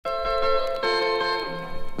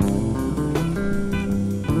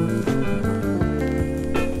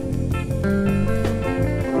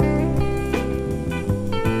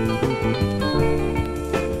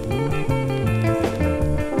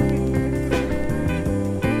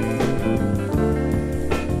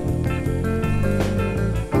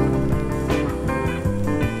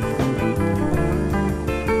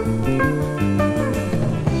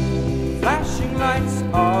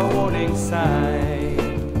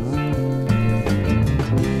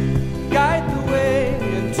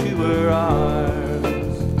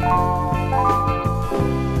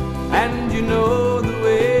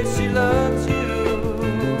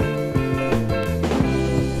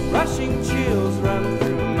chills run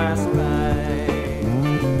through my spine.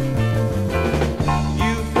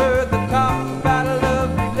 You've heard the talk about a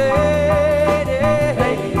lovely lady,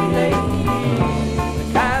 the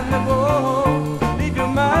kind that won't leave your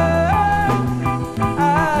mind.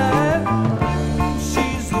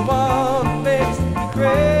 She's the one that makes me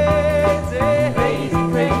crazy, crazy,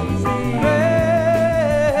 crazy, crazy.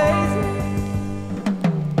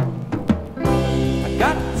 I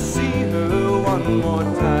got to see her one more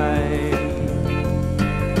time.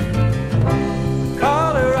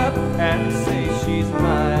 Call her up and say she's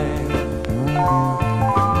mine.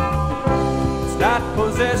 It's not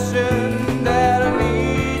possession that I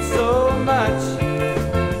need so much.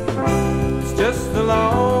 It's just the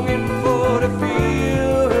longing for to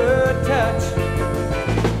feel her touch.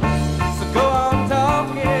 So go on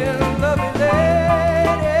talking, lovely lady.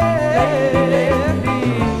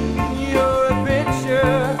 You're a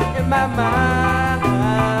picture in my mind.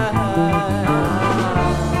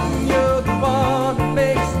 You're the one that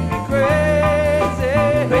makes me crazy,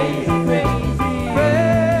 crazy, crazy,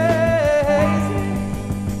 crazy.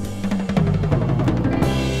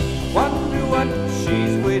 Wonder what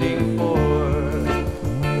she's waiting for.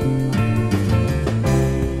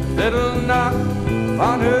 Little knock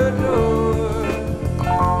on her door,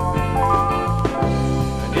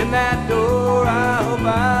 and in that door I hope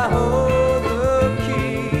I hold the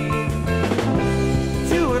key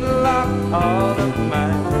to unlock all of my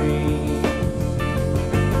dreams.